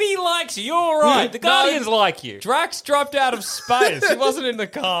 No, maybe he likes you. You're all right. The Guardians like you. Drax dropped out of space. He wasn't in the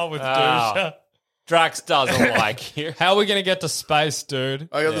car with Dusha. Drax doesn't like you. How are we going to get to space, dude?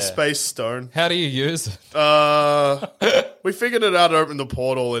 I got the space stone. How do you use it? We figured it out to open the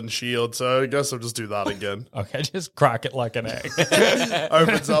portal in S.H.I.E.L.D., so I guess I'll just do that again. Okay, just crack it like an egg.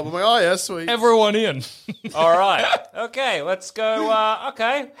 Opens up, I'm like, oh yeah, sweet. Everyone in. All right. Okay, let's go.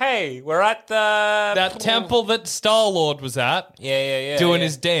 Okay. Hey, we're at the... That temple that Star-Lord was at, Yeah. doing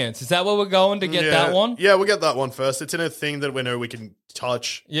his dance. Is that where we're going to get that one? Yeah, we'll get that one first. It's in a thing that we know we can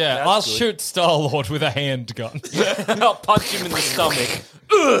touch. Yeah, That's I'll good. shoot Star-Lord with a handgun. I'll punch him in the stomach.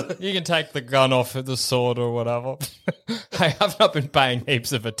 You can take the gun off of the sword or whatever. Hey, I've not been paying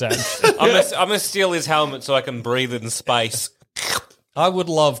heaps of attention. I'm gonna steal his helmet so I can breathe in space. I would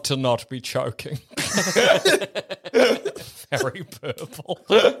love to not be choking. Very purple.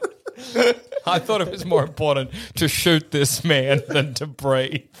 I thought it was more important to shoot this man than to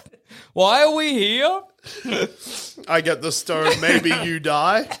breathe. Why are we here? I get the stone, maybe you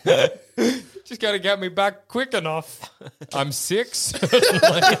die. Just got to get me back quick enough. I'm 6.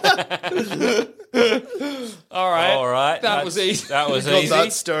 All right. That was easy. That was Got easy.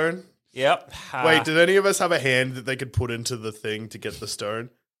 that stone. Yep. Wait, did any of us have a hand that they could put into the thing to get the stone?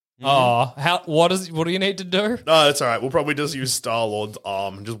 Oh, what do you need to do? No, that's all right. We'll probably just use Star-Lord's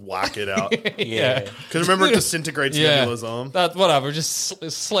arm and just whack it out. Yeah. Because remember, it disintegrates Nebula's arm. That's whatever.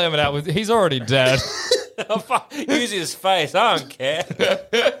 Just slam it out with. He's already dead. Oh, fuck. Use his face. I don't care.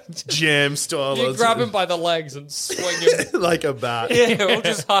 Jam You Star-Lord. grab him by the legs and swing him. like a bat. Yeah, we'll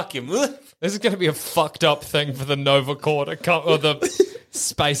just huck him. This is going to be a fucked up thing for the Nova Corps to come, or the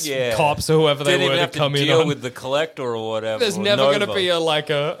space Yeah. cops or whoever they Didn't were even to have to come in deal on. with the Collector or whatever. There's or never going to Nova. be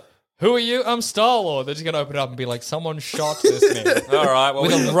a who are you? I'm Star-Lord. They're just going to open it up and be like, someone shot this man. All right. Well,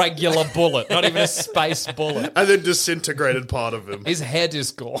 With a regular bullet, not even a space bullet. And then disintegrated part of him. His head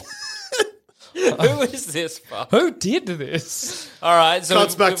is gone. who is this fuck? Who did this? All right. So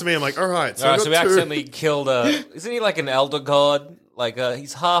Cuts back to me. I'm like, all right. So, All I right, got so we two. accidentally killed a... Isn't he like an elder god? Like,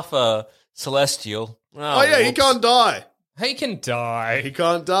 he's half a celestial. Oh yeah, he whoops. can't die. He can die. He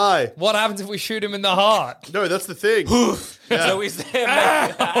can't die. What happens if we shoot him in the heart? No, that's the thing. So he's there,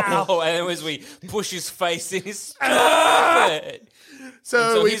 ow, and then as we push his face in his stomach.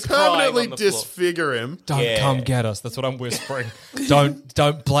 So, so we he's crying permanently on the floor. disfigure him. Don't Yeah. come get us. That's what I'm whispering.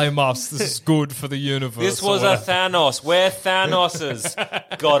 Don't blame us. This is good for the universe. This or was a whatever. Thanos. We're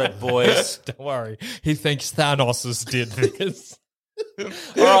Thanoses. Got it, boys. Don't worry. He thinks Thanos did this.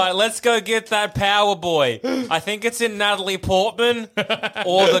 All right, let's go get that Power Boy. I think it's in Natalie Portman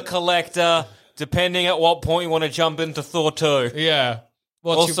or the Collector, depending at what point you want to jump into Thor 2. Yeah.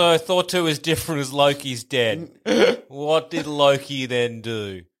 Also, Thor 2 is different as Loki's dead. What did Loki then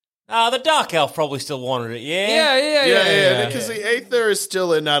do? The Dark Elf probably still wanted it, yeah? Yeah, because the Aether is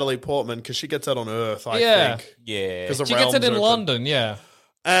still in Natalie Portman because she gets that on Earth, I Yeah. think. Yeah. Because the She gets realm's it in open. London, yeah.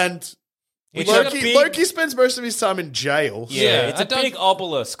 And Loki spends most of his time in jail. Yeah, it's a big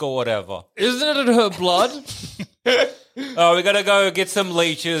obelisk or whatever. Isn't it her blood? Oh, we gotta go get some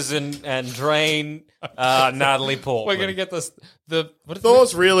leeches and drain Natalie Portman. We're gonna get this.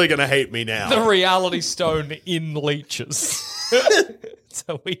 Thor's really gonna hate me now. The reality stone in leeches.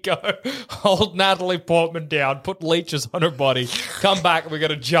 So we go, hold Natalie Portman down, put leeches on her body, come back, and we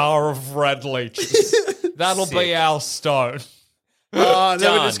get a jar of red leeches. That'll be our stone. Then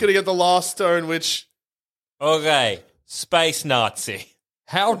we're just gonna get the last stone, which... Okay, Space Nazi.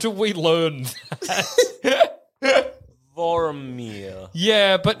 How do we learn that? Vormir.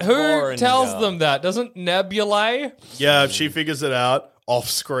 Yeah, but who Vormir. tells them that? Doesn't Nebula? Yeah, she figures it out off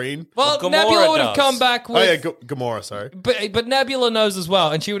screen. Well, Gamora Nebula would have does. come back with... Oh yeah, Gamora, sorry. But Nebula knows as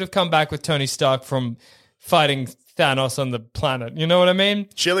well, and she would have come back with Tony Stark from fighting Thanos on the planet. You know what I mean?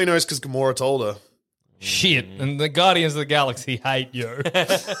 She only knows because Gamora told her. Shit, and the Guardians of the Galaxy hate you. All right,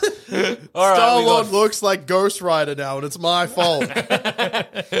 Star-Lord looks like Ghost Rider now, and it's my fault.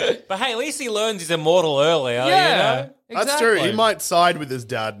 But hey, at least he learns he's immortal earlier. Yeah, You know? That's true. He might side with his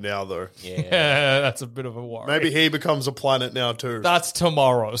dad now, though. Yeah, that's a bit of a worry. Maybe he becomes a planet now, too. That's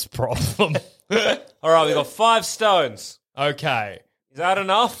tomorrow's problem. All right, we got 5 stones. Okay. Is that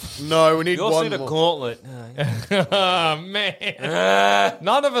enough? No, we need You also one need a more. gauntlet. Oh, man.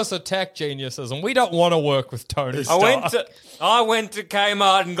 None of us are tech geniuses, and we don't want to work with Tony Stark. I went to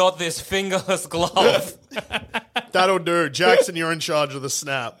Kmart and got this fingerless glove. That'll do. Jackson, you're in charge of the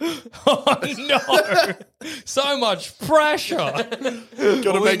snap. Oh, no. So much pressure.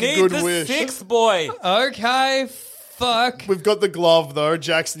 Gotta we make a need good the wish. 6th boy. Okay, fuck. We've got the glove, though.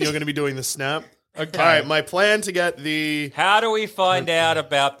 Jackson, you're going to be doing the snap. Okay. All right, my plan to get the... How do we find out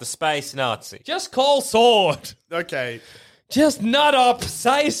about the Space Nazi? Just call Sword. Okay. Just nut up.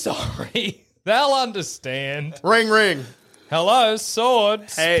 Say sorry. They'll understand. Ring, ring. Hello, Sword.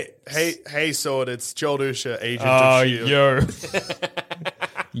 Hey, Sword, it's Joel Dusha, agent Oh, of S.H.I.E.L.D.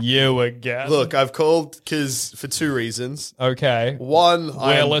 you again. Look, I've called for 2 reasons. Okay. One,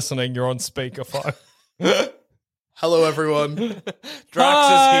 We're listening. You're on speakerphone. Hello, everyone.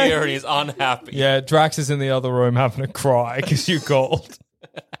 Drax is here and he's unhappy. Yeah, Drax is in the other room having a cry because you called.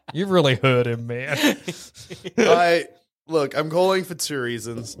 You really hurt him, man. I'm calling for 2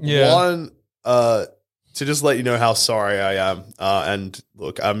 reasons. Yeah. One, to just let you know how sorry I am. And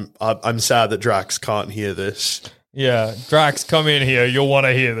look, I'm sad that Drax can't hear this. Yeah, Drax, come in here. You'll want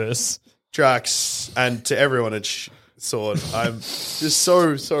to hear this. Drax, and to everyone at Sword, I'm just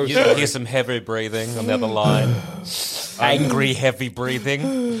so You sorry. hear some heavy breathing on the other line. Angry, heavy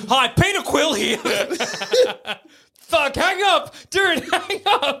breathing. Hi, Peter Quill here. Fuck, hang up! Dude, hang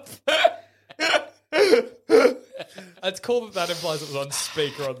up! It's cool that implies it was on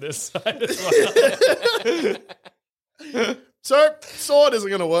speaker on this side as well. So, Sword isn't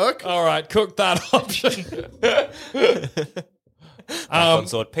going to work. All right, cook that option. On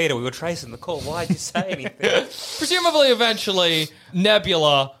Sword. Peter, we were tracing the call. Why'd you say anything? Presumably, eventually,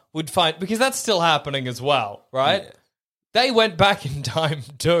 Nebula would find... Because that's still happening as well, right? Yeah. They went back in time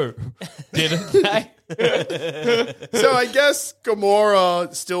too, didn't they? So I guess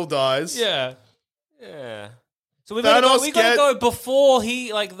Gamora still dies. Yeah. Yeah. So we gotta go before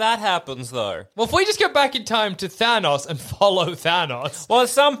that happens, though. Well, if we just go back in time to Thanos and follow Thanos... Well, at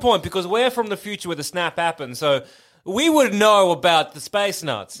some point, because we're from the future where the snap happened, so... We would know about the Space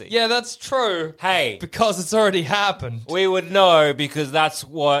Nazi. Yeah, that's true. Hey. Because it's already happened. We would know because that's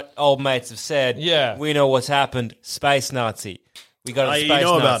what old mates have said. Yeah. We know what's happened. Space Nazi. We got a Space Nazi. You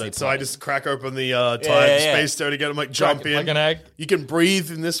know about it. plan. So I just crack open the space stone to get him, jump in. Like an egg. You can breathe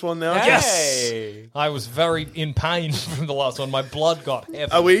in this one now. Hey. Yes. I was very in pain from the last one. My blood got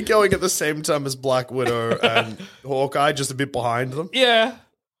heavy. Are we going at the same time as Black Widow and Hawkeye, just a bit behind them? Yeah.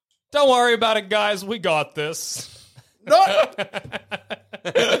 Don't worry about it, guys. We got this. No! What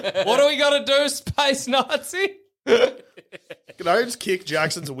do we got to do, Space Nazi? Can I just kick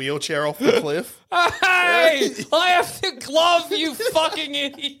Jackson's wheelchair off the cliff? Hey! I have the glove, you fucking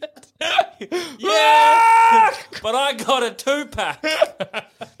idiot! Yeah! But I got a 2-pack.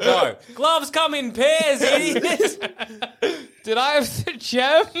 No. Gloves come in pairs, idiot. Did I have the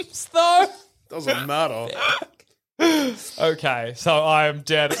gems, though? Doesn't matter. Okay, so I am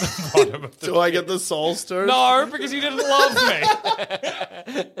dead at the bottom of the Do I get the soul stone? No, because you didn't love me.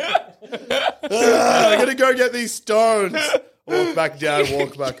 I'm going to go get these stones. Walk back down,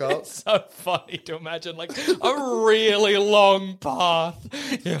 walk back up. It's so funny to imagine, a really long path.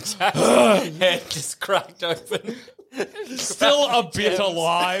 Head just cracked open. Still a bit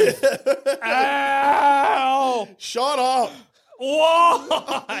alive. Ow! Shut up.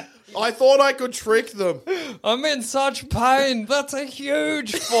 Why? I thought I could trick them. I'm in such pain. That's a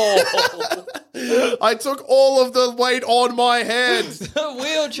huge fall. I took all of the weight on my head. The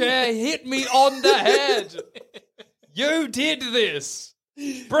wheelchair hit me on the head. You did this.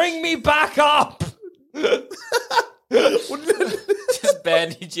 Bring me back up. Just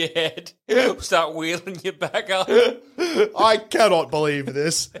bandage your head. Start wheeling you back up. I cannot believe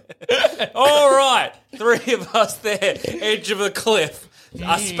this. All right, 3 of us there, edge of a cliff.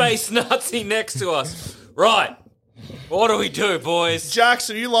 A space Nazi next to us. Right, what do we do, boys?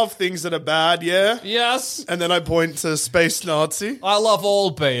 Jackson, you love things that are bad, yeah? Yes. And then I point to Space Nazi. I love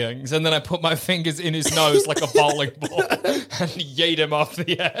all beings. And then I put my fingers in his nose like a bowling ball and yeet him off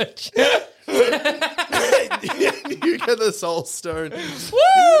the edge. You get the Soul Stone.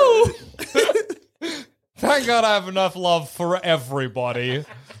 Woo! Thank God I have enough love for everybody.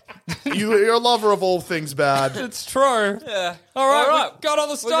 You're a lover of all things bad. It's true. Yeah. All right, All right. we got all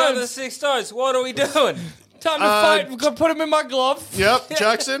the We got the stones. 6 stones. What are we doing? Time to fight. We've got to put them in my glove. Yep,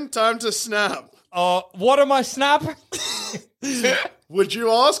 Jackson, time to snap. What am I snapping? Would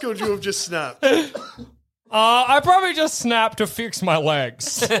you ask or would you have just snapped? I probably just snapped to fix my legs.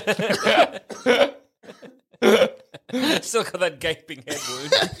 Still got that gaping head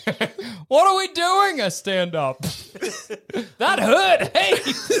wound. What are we doing? I stand up. That hurt.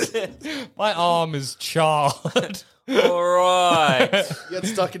 Hey, my arm is charred. All right. You get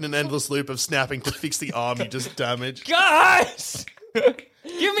stuck in an endless loop of snapping to fix the arm you just damaged. Guys,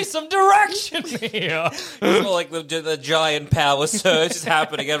 give me some direction here. It's more like the giant power surge is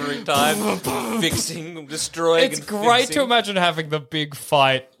happening every time. Fixing, destroying, It's and great fixing. to imagine having the big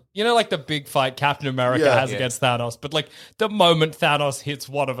fight. You know, like the big fight Captain America Yeah. has against Thanos, but like the moment Thanos hits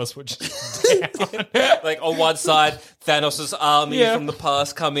one of us, which is down. Like on one side, Thanos' army Yeah. from the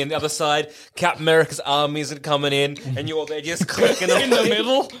past come in. The other side, Captain America's armies are coming in, and you're there just clicking in the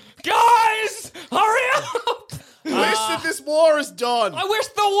middle. Guys, hurry up! Wish that this war is done. I wish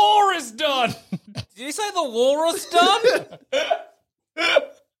the war is done. Did you say the war is done?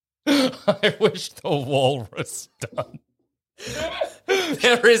 I wish the war was done.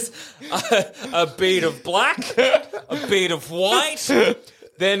 There is a bead of black, a bead of white.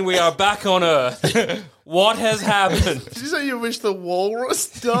 Then we are back on Earth. What has happened? Did you say you wish the walrus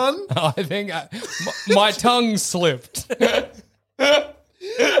done? I think my tongue slipped. Did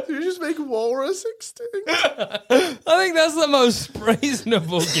you just make walrus extinct? I think that's the most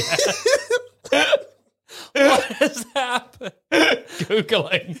reasonable guess. What has happened?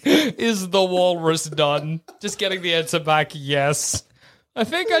 Googling, is the walrus done? Just getting the answer back, yes. I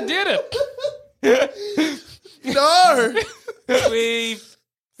think I did it. No. We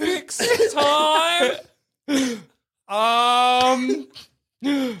fix time.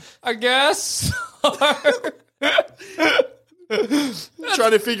 I guess.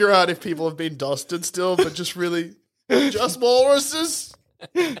 Trying to figure out if people have been dusted still, but just really just walruses.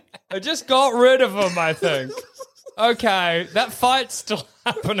 I just got rid of him, I think. Okay, that fight's still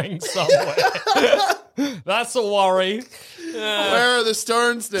happening somewhere. That's a worry. Where are the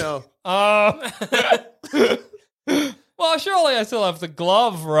stones now? Well, surely I still have the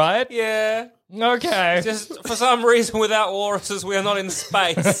glove, right? Yeah. Okay. Just for some reason, without walruses, we are not in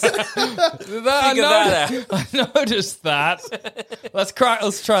space. Figure that out. I noticed that. Let's try.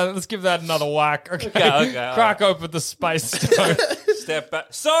 Let's give that another whack. Okay. Okay, Crack open the space stone. Step back.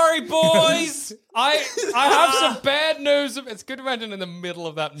 Sorry, boys. I have some bad news. It's good to imagine in the middle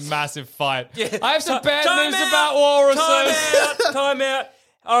of that massive fight. Yeah. I have some bad Time news out. about walruses. Time out.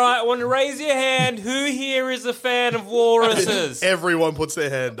 All right, I want to raise your hand. Who here is a fan of walruses? Everyone puts their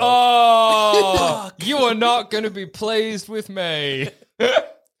hand up. Oh, you are not going to be pleased with me.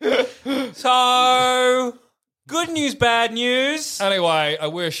 So, good news, bad news. Anyway, I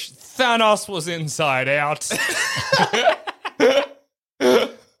wish Thanos was inside out.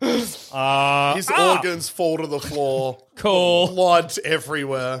 His organs fall to the floor. Cool. Blood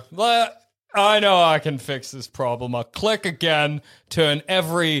everywhere. But I know I can fix this problem. I'll click again, turn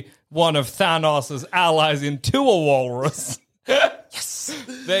every one of Thanos' allies into a walrus. Yes.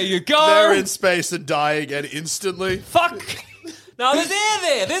 There you go. They're in space and die again instantly. Fuck. No, there's air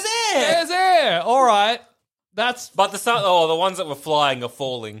there. There's air. There's air. All right. That's But the ones that were flying are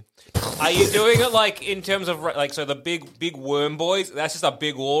falling. Are you doing it like in terms of like so the big worm boys? That's just a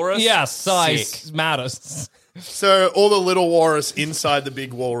big walrus. yeah, size Sick. matters. So all the little walrus inside the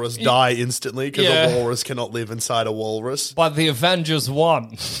big walrus die instantly because Yeah. a walrus cannot live inside a walrus. But the Avengers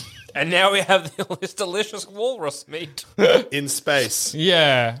won. And now we have this delicious walrus meat. In space.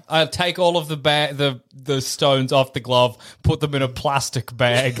 Yeah, I take all of the stones off the glove, put them in a plastic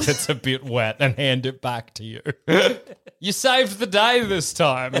bag that's a bit wet, and hand it back to you. You saved the day this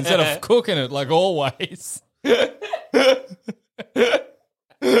time instead of cooking it like always. Yeah,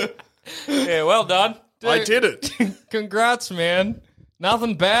 well done. Dude, I did it. Congrats, man.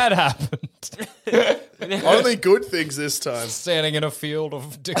 Nothing bad happened. Only good things this time. Standing in a field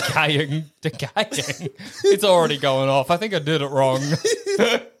of decaying. It's already going off. I think I did it wrong.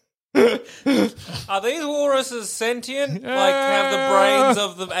 Are these walruses sentient? Like, have the brains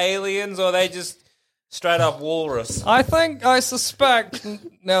of the aliens, or are they just straight up walrus? I suspect,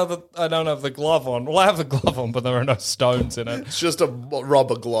 now that I don't have the glove on. Well, I have the glove on, but there are no stones in it. It's just a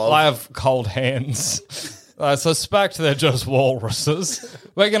rubber glove. I have cold hands. I suspect they're just walruses.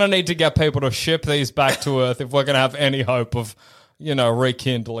 We're going to need to get people to ship these back to Earth if we're going to have any hope of,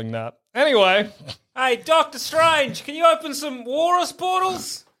 rekindling that. Anyway. Hey, Doctor Strange, can you open some walrus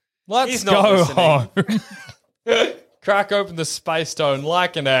portals? Let's go home. Crack open the space stone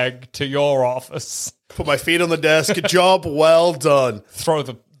like an egg to your office. Put my feet on the desk. Good job well done. Throw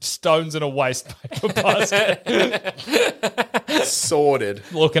the stones in a waste paper basket. Sorted.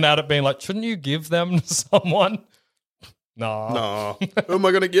 Looking at it being like, shouldn't you give them to someone? No. Who am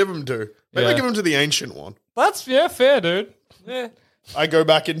I going to give them to? Maybe I give them to the ancient one. That's, fair, dude. Yeah. I go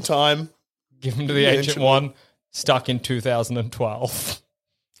back in time. Give them to the ancient one, stuck in 2012.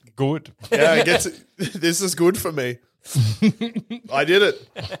 Good. Yeah, this is good for me. I did it.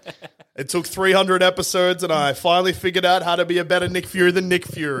 It took 300 episodes and I finally figured out how to be a better Nick Fury than Nick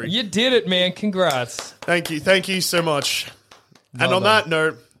Fury. You did it, man. Congrats. Thank you so much. And on that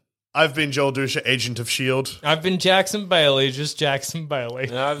note, I've been Joel Dusha, Agent of S.H.I.E.L.D. I've been Jackson Bailey, just Jackson Bailey.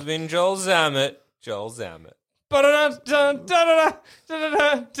 And I've been Joel Zammett. Joel Zammett.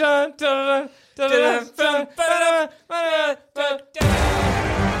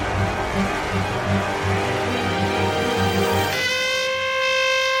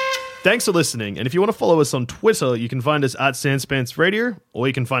 Thanks for listening, and if you want to follow us on Twitter, you can find us at Sanspants Radio, or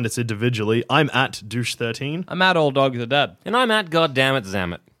you can find us individually. I'm at Douche13. I'm at Old Dog the Dad. And I'm at Goddammit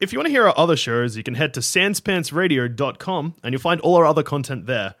Zammit. If you want to hear our other shows, you can head to sanspantsradio.com, and you'll find all our other content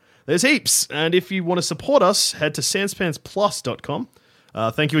there. There's heaps, and if you want to support us, head to sanspantsplus.com.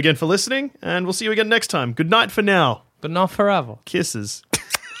 Thank you again for listening, and we'll see you again next time. Good night for now. But not forever. Kisses.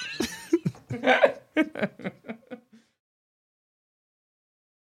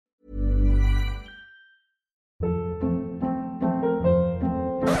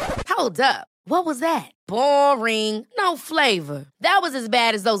 Hold up. What was that? Boring. No flavor. That was as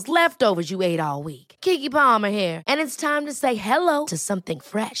bad as those leftovers you ate all week. Keke Palmer here, and it's time to say hello to something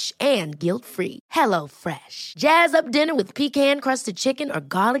fresh and guilt-free. Hello Fresh. Jazz up dinner with pecan-crusted chicken or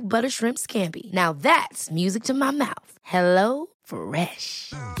garlic butter shrimp scampi. Now that's music to my mouth. Hello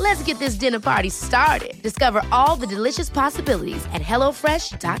Fresh. Let's get this dinner party started. Discover all the delicious possibilities at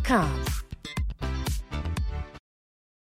HelloFresh.com.